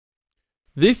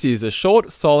This is a short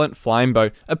Solent flying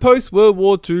boat, a post-World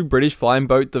War II British flying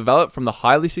boat developed from the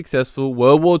highly successful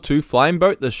World War II flying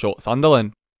boat the Short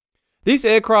Sunderland. This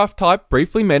aircraft type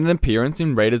briefly made an appearance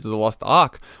in Raiders of the Lost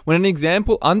Ark, when an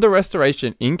example under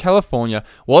restoration in California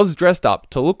was dressed up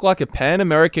to look like a Pan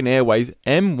American Airways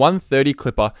M130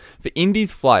 Clipper for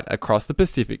Indy's flight across the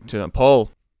Pacific to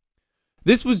Nepal.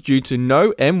 This was due to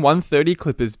no M130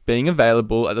 Clippers being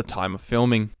available at the time of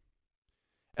filming.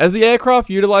 As the aircraft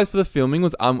utilised for the filming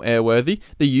was unairworthy,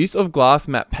 the use of glass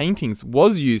matte paintings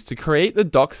was used to create the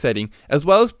dock setting as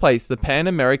well as place the Pan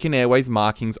American Airways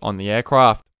markings on the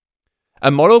aircraft.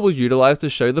 A model was utilised to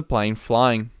show the plane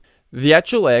flying. The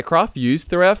actual aircraft used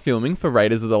throughout filming for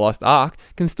Raiders of the Lost Ark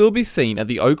can still be seen at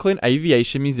the Oakland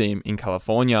Aviation Museum in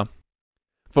California.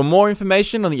 For more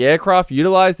information on the aircraft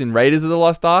utilised in Raiders of the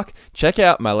Lost Ark, check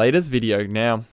out my latest video now.